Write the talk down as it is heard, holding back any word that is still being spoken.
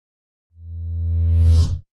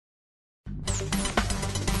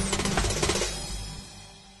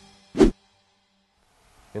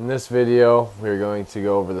In this video, we're going to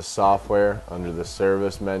go over the software under the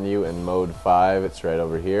service menu in mode 5. It's right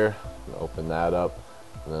over here. Open that up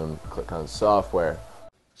and then click on software.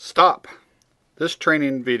 Stop! This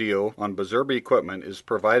training video on Bizerba equipment is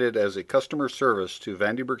provided as a customer service to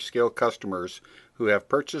Vandenberg Scale customers who have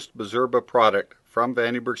purchased Bizerba product from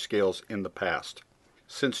Vandenberg Scales in the past.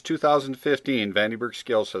 Since 2015, Vandenberg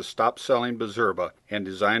Scales has stopped selling Bizerba and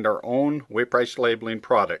designed our own weight price labeling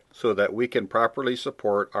product so that we can properly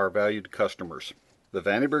support our valued customers. The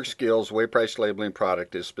Vandenberg Scales weight price labeling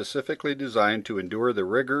product is specifically designed to endure the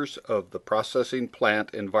rigors of the processing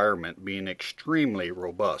plant environment, being extremely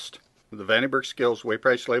robust. The Vandenberg Scales weight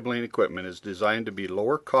price labeling equipment is designed to be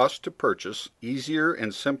lower cost to purchase, easier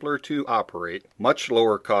and simpler to operate, much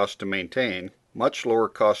lower cost to maintain, much lower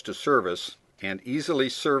cost to service, and easily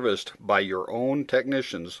serviced by your own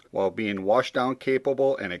technicians while being washdown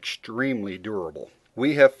capable and extremely durable.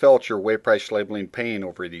 We have felt your weight price labeling pain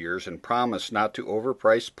over the years and promise not to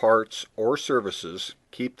overprice parts or services,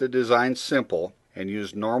 keep the design simple, and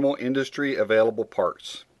use normal industry available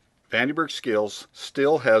parts. Vandenberg Scales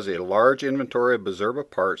still has a large inventory of Bizerba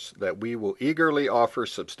parts that we will eagerly offer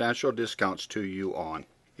substantial discounts to you on.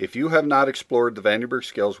 If you have not explored the Vandenberg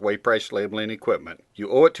Scales weight price labeling equipment, you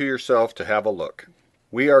owe it to yourself to have a look.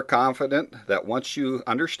 We are confident that once you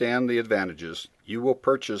understand the advantages, you will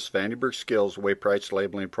purchase Vandenberg Scales weight price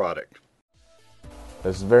labeling product.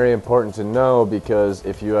 This is very important to know because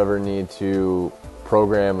if you ever need to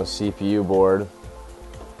program a CPU board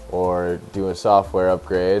or do a software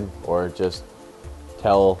upgrade or just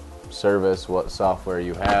tell service what software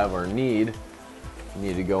you have or need, you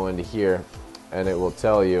need to go into here and it will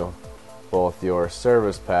tell you both your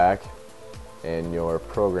service pack and your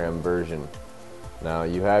program version. Now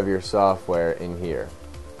you have your software in here.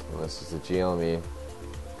 And this is the GLM-e.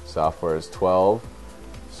 Software is 12,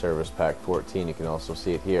 service pack 14. You can also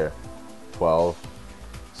see it here, 12,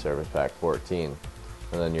 service pack 14.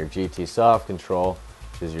 And then your GT soft control,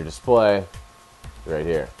 which is your display, right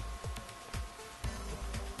here.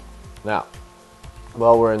 Now,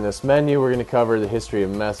 while we're in this menu, we're going to cover the history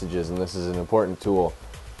of messages, and this is an important tool.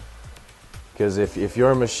 Because if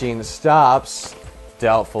your machine stops,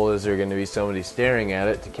 doubtful is there going to be somebody staring at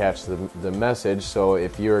it to catch the message. So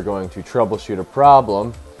if you're going to troubleshoot a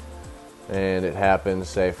problem, and it happened,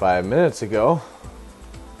 say, 5 minutes ago,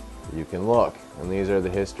 you can look. And these are the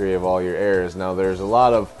history of all your errors. Now there's a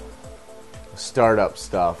lot of startup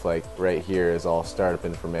stuff, like right here is all startup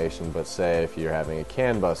information, but say if you're having a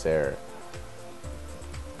CAN bus error,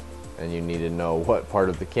 and you need to know what part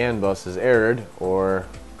of the CAN bus is errored or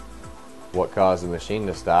what caused the machine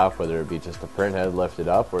to stop, whether it be just a printhead lifted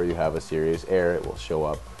up or you have a serious error, it will show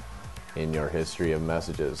up in your history of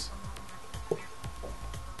messages.